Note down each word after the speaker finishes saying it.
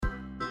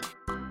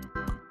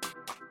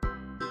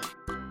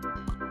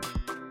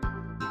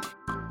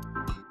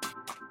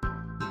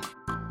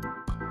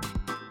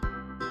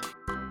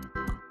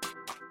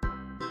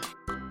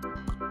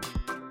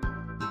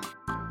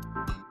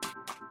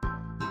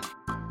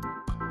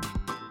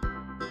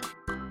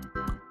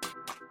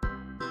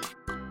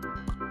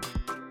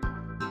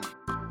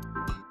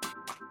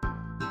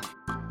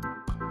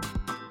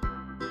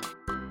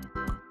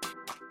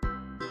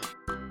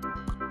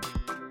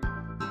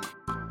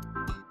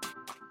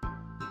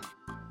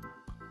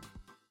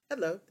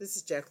Hello, this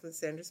is Jacqueline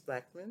Sanders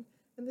Blackman,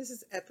 and this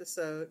is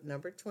episode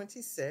number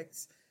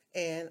 26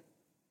 and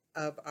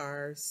of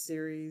our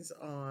series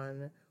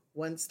on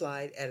One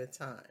Slide at a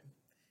Time.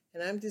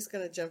 And I'm just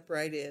going to jump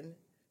right in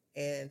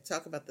and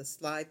talk about the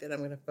slide that I'm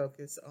going to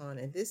focus on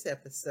in this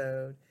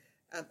episode.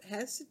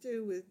 Has to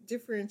do with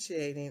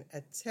differentiating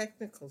a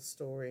technical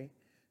story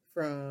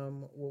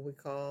from what we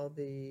call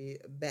the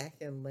back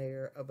end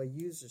layer of a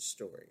user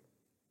story.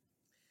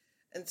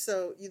 And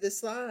so the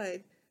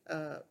slide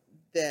uh,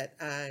 that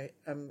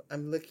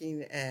I'm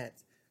looking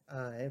at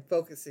and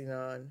focusing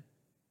on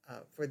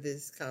for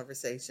this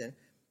conversation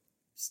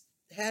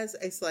has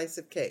a slice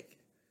of cake.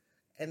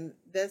 And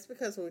that's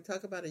because when we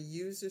talk about a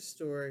user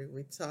story,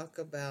 we talk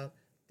about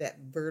that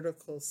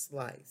vertical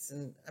slice.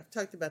 And I've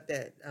talked about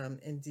that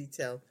in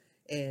detail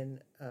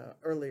in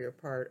earlier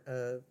part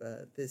of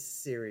this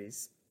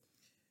series.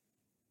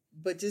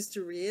 But just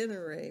to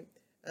reiterate,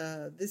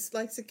 this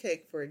slice of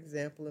cake, for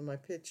example, in my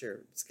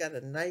picture, it's got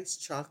a nice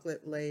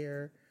chocolate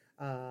layer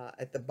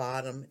at the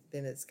bottom.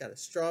 Then it's got a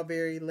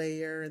strawberry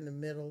layer in the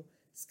middle.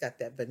 It's got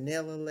that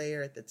vanilla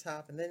layer at the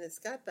top. And then it's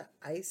got the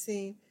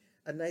icing,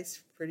 a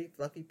nice, pretty,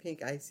 fluffy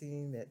pink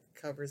icing that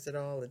covers it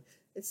all. And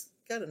it's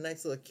got a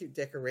nice little cute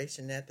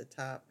decoration at the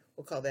top.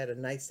 We'll call that a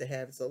nice to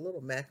have. It's a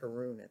little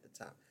macaroon at the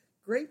top.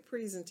 Great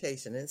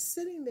presentation. And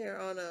sitting there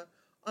on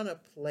a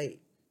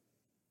plate.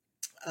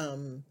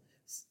 Um,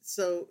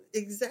 so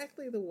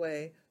exactly the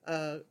way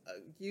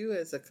you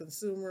as a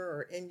consumer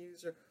or end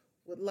user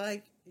would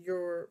like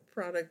your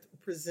product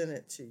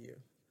presented to you.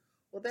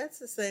 Well, that's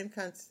the same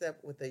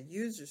concept with a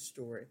user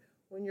story.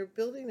 When you're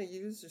building a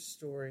user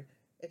story,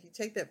 if you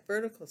take that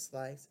vertical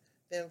slice,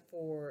 then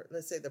for,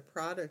 let's say, the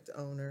product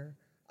owner,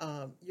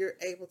 you're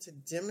able to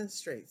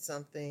demonstrate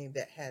something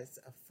that has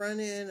a front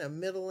end, a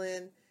middle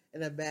end,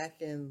 and a back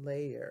end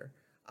layer.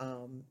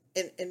 And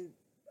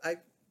I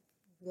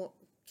want,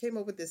 came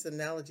up with this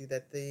analogy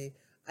that the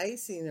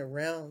icing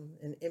around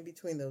and in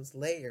between those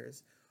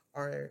layers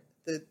are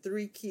the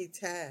three key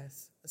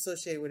tasks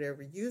associated with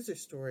every user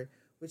story,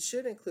 which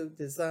should include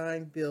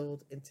design,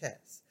 build, and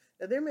test.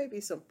 Now, there may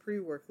be some pre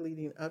work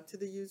leading up to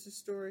the user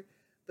story,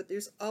 but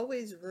there's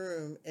always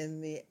room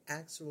in the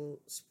actual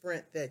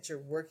sprint that you're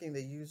working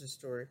the user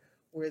story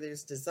where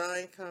there's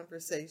design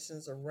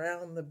conversations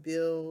around the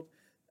build,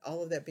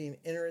 all of that being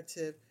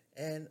iterative,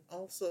 and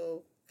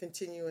also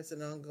continuous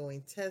and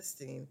ongoing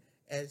testing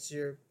as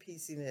you're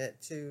piecing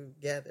it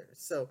together.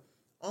 So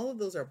all of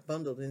those are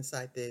bundled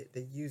inside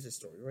the user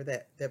story or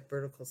that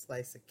vertical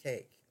slice of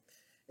cake.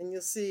 And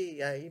you'll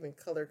see I even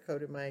color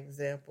coded my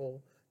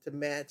example to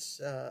match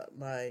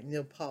my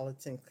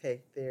Neapolitan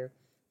cake there,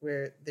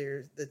 where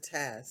there's the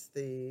task,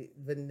 the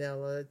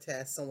vanilla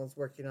task. Someone's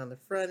working on the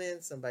front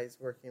end, somebody's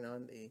working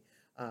on the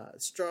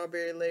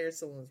strawberry layer,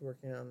 someone's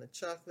working on the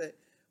chocolate.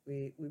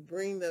 We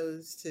bring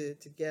those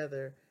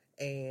together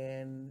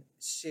and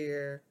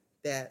share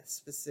that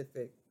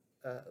specific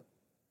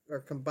or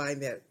combine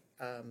that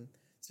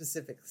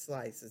specific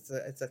slice.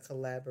 It's a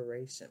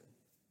collaboration.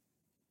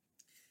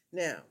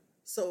 Now,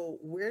 so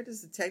where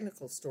does the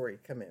technical story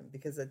come in?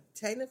 Because a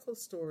technical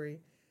story,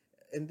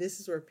 and this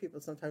is where people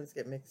sometimes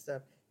get mixed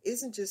up,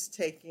 isn't just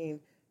taking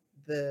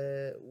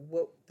the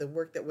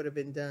work that would have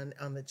been done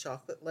on the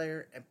chocolate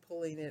layer and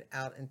pulling it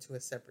out into a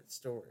separate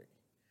story.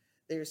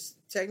 There's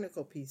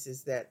technical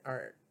pieces that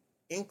are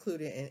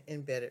included and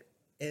embedded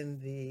in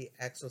the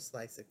actual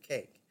slice of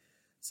cake.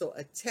 So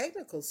a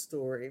technical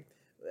story,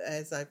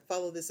 as I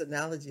follow this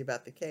analogy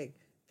about the cake,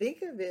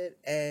 think of it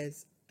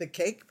as the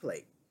cake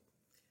plate.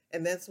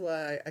 And that's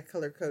why I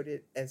color coded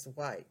it as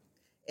white.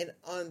 And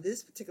on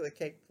this particular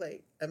cake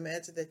plate,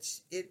 imagine that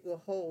it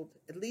will hold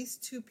at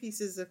least two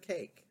pieces of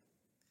cake.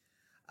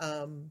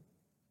 Um,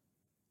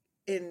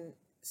 and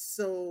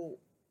so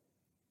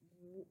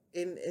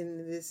in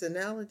this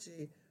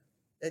analogy,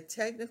 a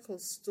technical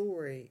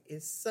story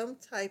is some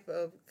type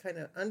of kind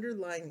of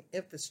underlying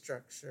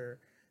infrastructure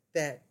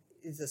that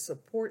is a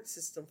support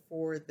system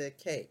for the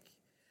cake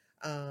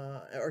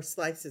or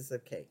slices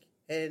of cake.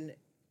 And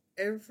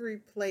every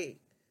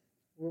plate,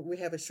 we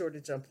have a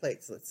shortage on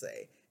plates, let's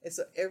say. And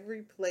so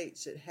every plate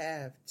should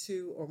have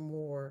two or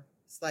more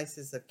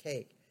slices of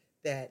cake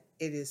that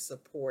it is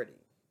supporting.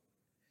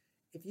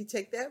 If you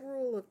take that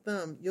rule of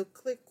thumb, you'll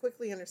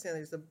quickly understand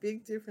there's a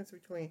big difference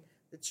between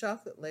the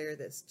chocolate layer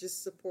that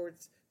just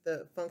supports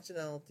the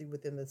functionality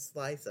within the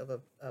slice of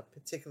a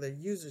particular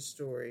user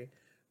story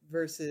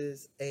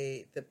versus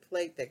the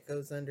plate that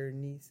goes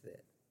underneath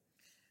it.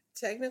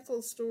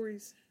 Technical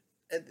stories,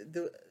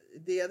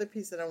 the other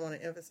piece that I want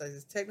to emphasize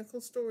is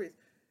technical stories,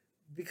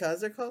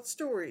 because they're called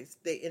stories,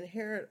 they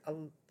inherit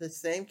the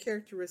same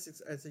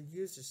characteristics as a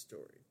user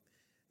story.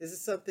 This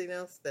is something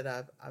else that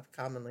I've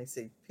commonly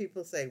seen.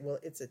 People say, well,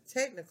 it's a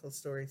technical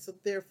story, so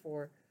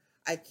therefore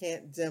I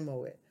can't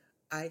demo it.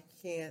 I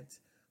can't,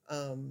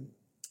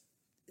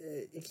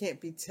 it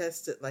can't be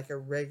tested like a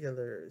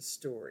regular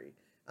story.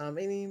 And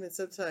even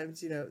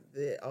sometimes,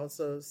 they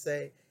also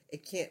say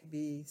it can't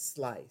be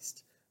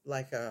sliced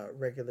like a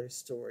regular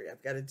story.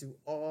 I've got to do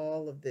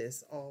all of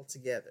this all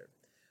together.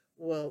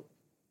 Well,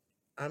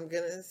 I'm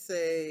going to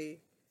say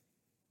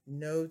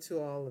no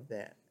to all of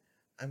that.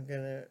 I'm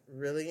going to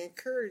really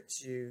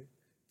encourage you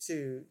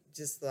to,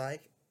 just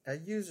like a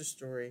user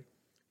story,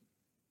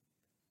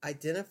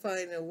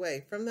 identifying a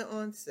way from the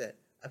onset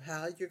of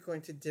how you're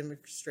going to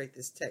demonstrate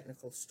this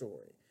technical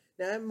story.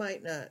 Now, it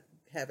might not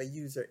have a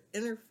user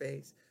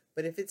interface,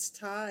 but if it's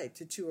tied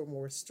to two or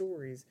more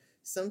stories,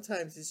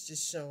 sometimes it's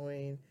just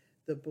showing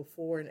the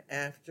before and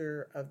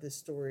after of the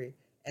story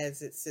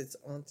as it sits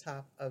on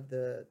top of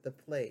the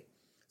plate.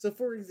 So,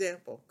 for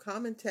example,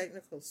 common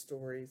technical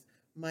stories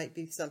might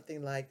be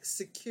something like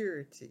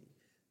security,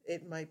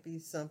 it might be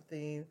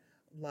something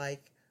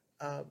like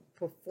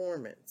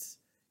performance,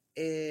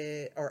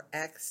 or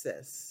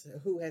access,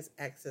 who has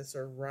access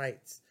or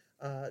rights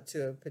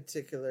to a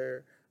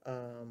particular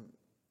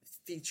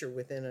feature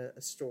within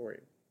a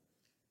story.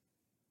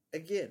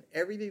 Again,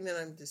 everything that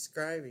I'm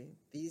describing,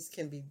 these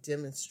can be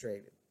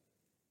demonstrated.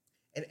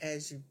 And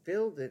as you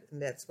build it, and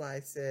that's why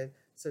I said,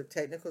 so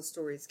technical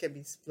stories can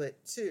be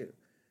split too.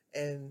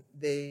 And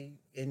they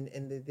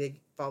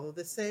follow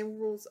the same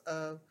rules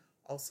of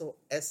also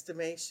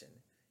estimation.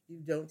 You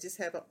don't just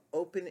have an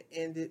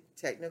open-ended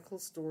technical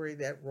story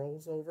that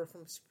rolls over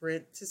from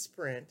sprint to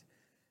sprint.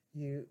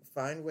 You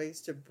find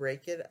ways to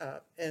break it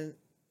up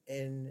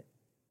and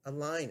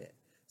align it.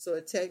 So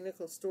a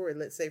technical story,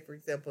 let's say, for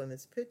example, in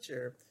this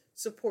picture,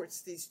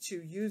 supports these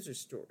two user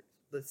stories.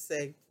 Let's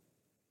say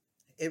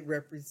it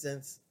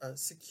represents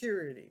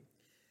security.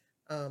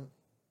 Um,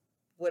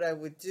 what I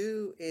would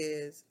do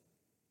is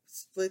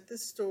split the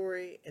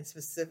story and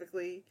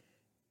specifically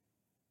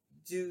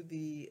do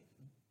the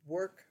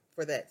work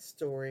for that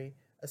story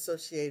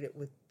associated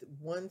with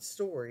one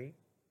story,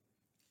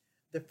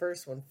 the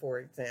first one, for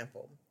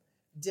example,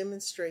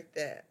 demonstrate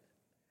that.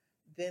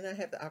 Then I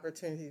have the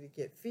opportunity to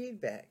get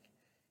feedback.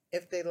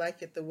 If they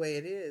like it the way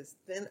it is,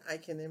 then I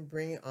can then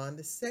bring on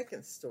the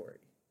second story.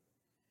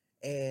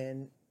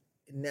 And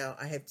now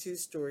I have two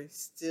stories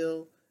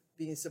still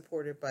being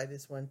supported by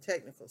this one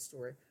technical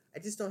story. I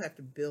just don't have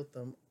to build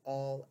them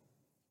all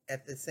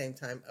at the same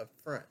time up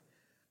front.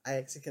 I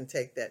actually can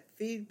take that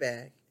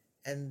feedback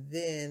and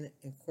then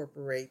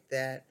incorporate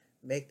that,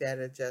 make that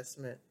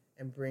adjustment,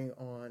 and bring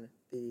on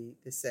the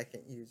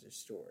second user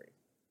story.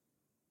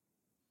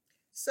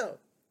 So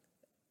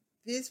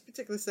this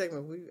particular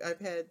segment, I've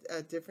had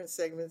different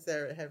segments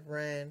that have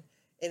ran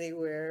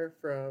anywhere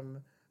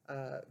from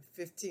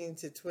 15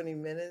 to 20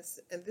 minutes.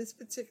 And this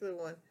particular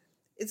one,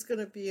 it's going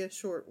to be a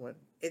short one.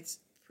 It's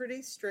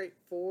pretty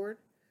straightforward,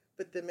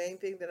 but the main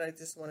thing that I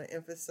just want to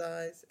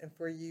emphasize and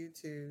for you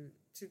to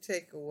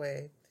take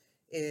away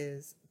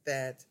is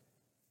that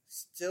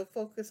still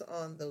focus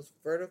on those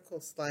vertical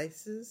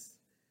slices.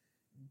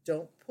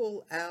 Don't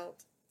pull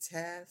out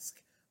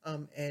tasks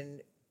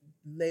and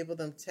label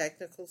them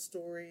technical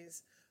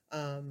stories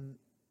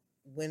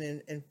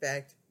when in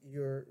fact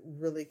you're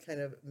really kind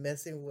of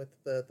messing with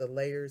the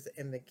layers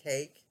in the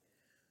cake.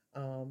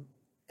 And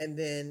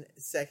then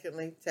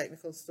secondly,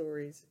 technical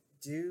stories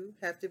do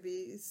have to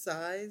be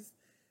sized.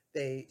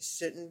 They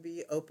shouldn't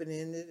be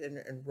open-ended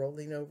and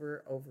rolling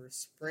over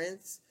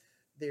sprints.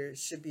 There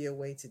should be a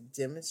way to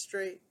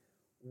demonstrate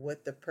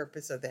what the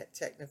purpose of that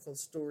technical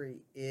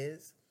story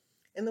is.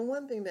 And the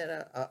one thing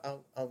that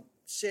I'll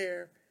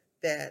share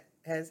that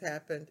has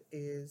happened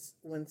is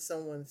when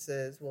someone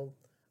says, well,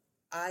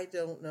 I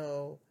don't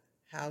know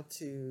how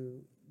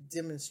to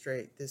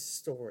demonstrate this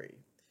story.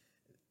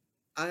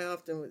 I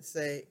often would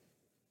say,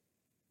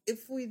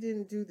 if we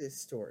didn't do this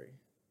story,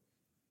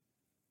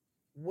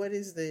 what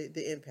is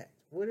the impact?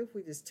 What if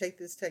we just take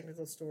this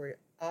technical story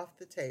off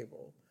the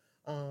table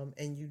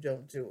and you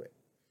don't do it?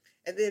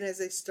 And then as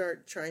they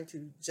start trying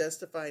to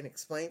justify and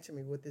explain to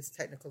me what this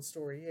technical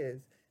story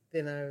is,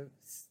 then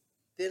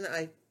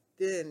I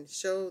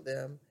show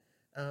them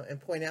and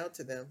point out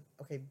to them,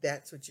 okay,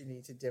 that's what you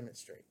need to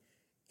demonstrate.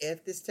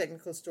 If this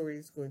technical story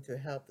is going to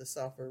help the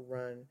software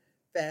run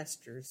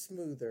faster,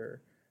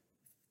 smoother,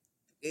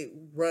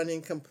 run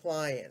in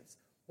compliance,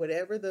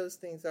 whatever those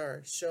things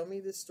are, show me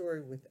the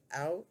story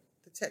without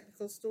the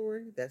technical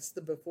story, that's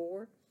the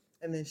before,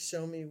 and then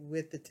show me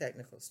with the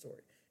technical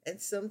story. And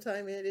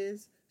sometimes it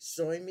is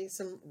showing me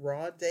some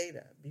raw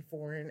data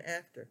before and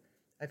after.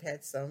 I've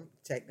had some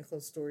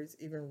technical stories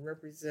even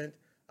represent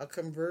a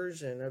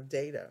conversion of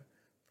data,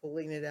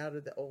 pulling it out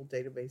of the old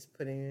database,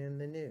 putting it in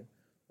the new.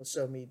 Will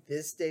show me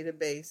this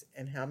database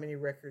and how many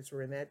records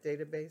were in that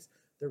database,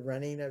 the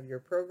running of your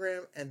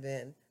program, and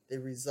then the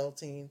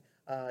resulting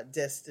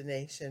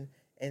destination,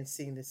 and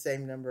seeing the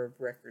same number of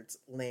records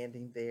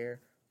landing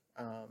there,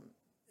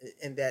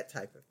 and that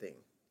type of thing.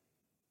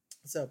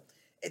 So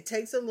it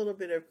takes a little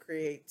bit of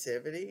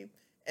creativity,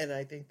 and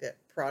I think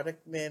that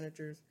product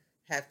managers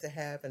have to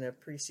have an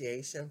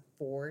appreciation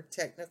for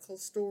technical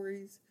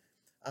stories.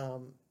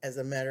 As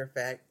a matter of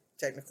fact,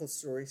 technical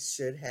stories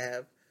should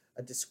have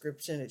a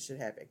description, it should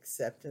have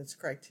acceptance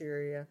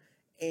criteria,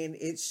 and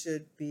it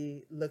should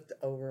be looked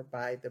over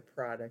by the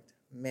product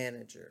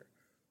manager.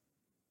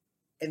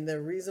 And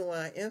the reason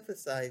why I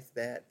emphasize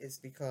that is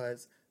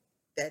because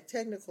that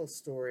technical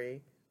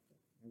story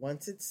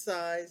Once it's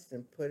sized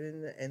and put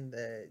in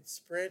the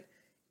sprint,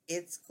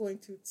 it's going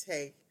to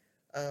take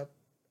uh,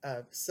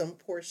 some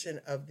portion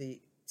of the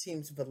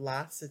team's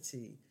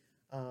velocity.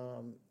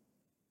 Um,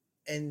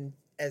 and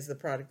as the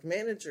product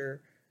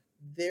manager,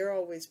 they're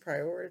always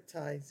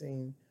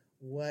prioritizing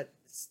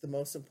what's the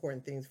most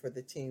important things for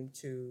the team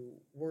to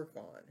work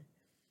on.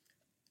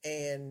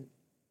 And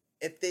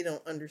if they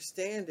don't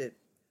understand it,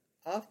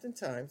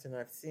 oftentimes, and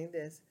I've seen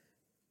this,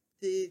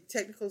 the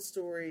technical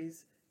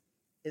stories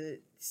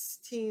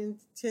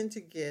tend to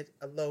get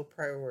a low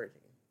priority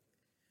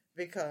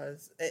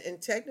because in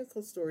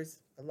technical stories,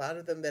 a lot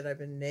of them that I've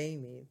been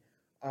naming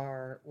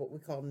are what we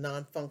call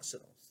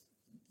non-functionals.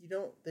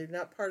 They're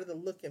not part of the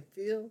look and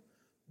feel,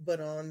 but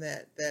on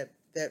that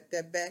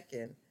back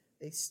end,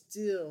 they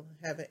still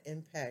have an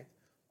impact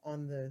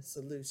on the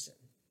solution.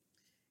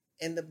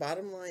 And the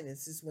bottom line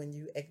is when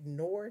you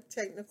ignore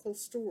technical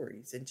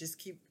stories and just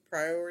keep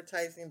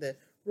prioritizing the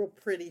real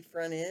pretty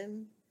front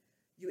end,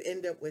 you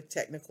end up with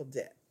technical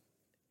debt.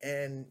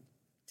 And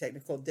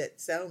technical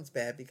debt sounds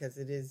bad because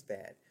it is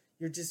bad.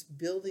 You're just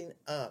building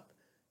up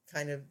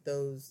kind of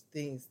those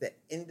things that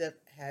end up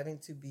having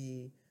to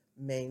be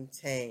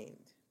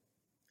maintained.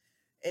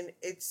 And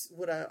it's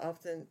what I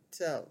often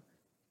tell.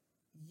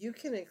 You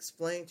can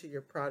explain to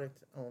your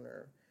product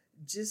owner,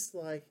 just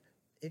like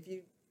if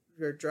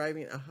you're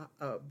driving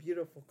a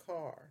beautiful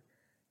car,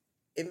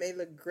 it may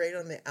look great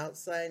on the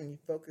outside and you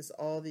focus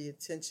all the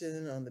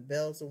attention on the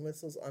bells and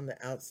whistles on the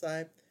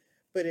outside.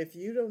 But if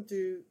you don't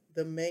do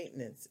the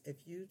maintenance,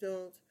 if you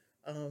don't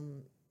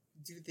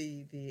do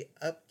the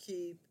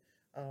upkeep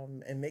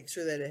and make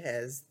sure that it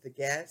has the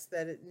gas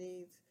that it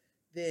needs,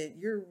 then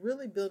you're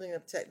really building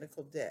up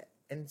technical debt.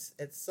 And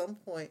at some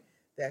point,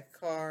 that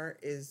car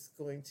is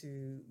going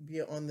to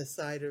be on the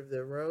side of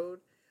the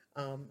road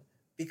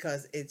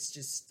because it's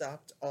just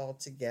stopped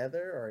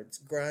altogether, or it's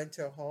grind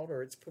to a halt,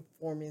 or it's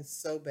performing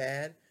so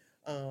bad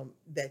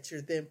that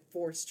you're then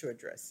forced to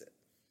address it.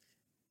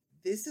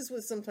 This is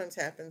what sometimes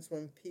happens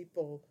when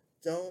people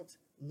don't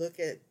look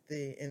at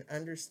and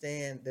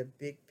understand the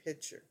big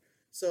picture.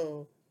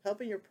 So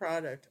helping your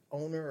product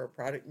owner or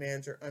product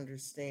manager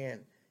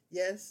understand,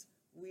 yes,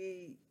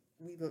 we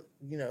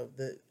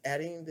the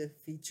adding the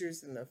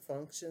features and the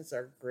functions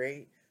are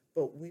great,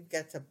 but we've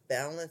got to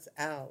balance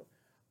out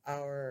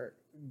our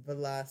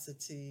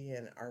velocity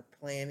and our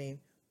planning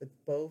with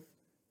both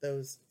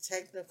those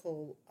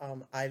technical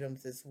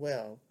items as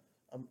well.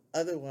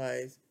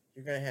 Otherwise,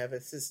 you're going to have a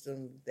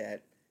system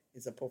that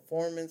is a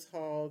performance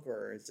hog,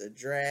 or is a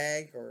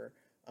drag, or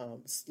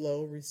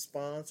slow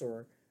response,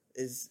 or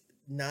is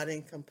not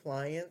in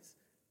compliance.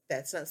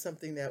 That's not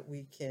something that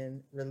we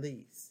can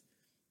release.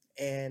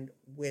 And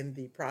when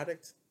the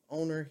product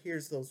owner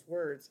hears those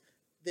words,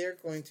 they're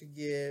going to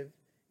give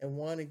and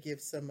want to give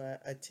some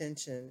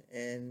attention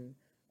and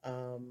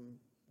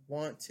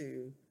want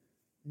to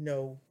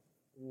know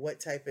what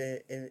type of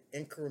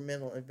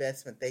incremental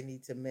investment they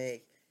need to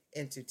make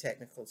into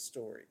technical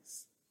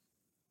stories.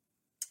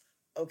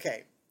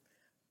 Okay,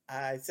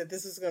 I said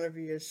this was going to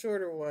be a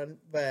shorter one,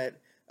 but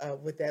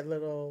with that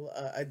little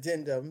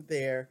addendum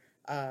there,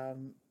 I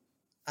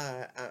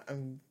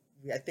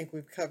think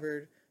we've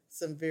covered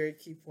some very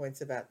key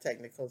points about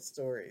technical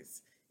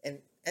stories. And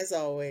as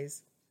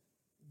always,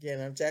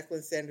 again, I'm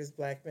Jacqueline Sanders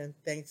Blackman.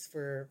 Thanks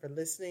for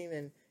listening,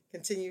 and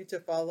continue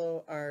to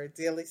follow our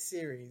daily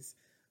series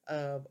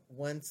of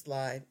One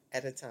Slide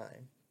at a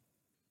Time.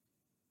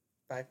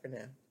 Bye for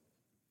now.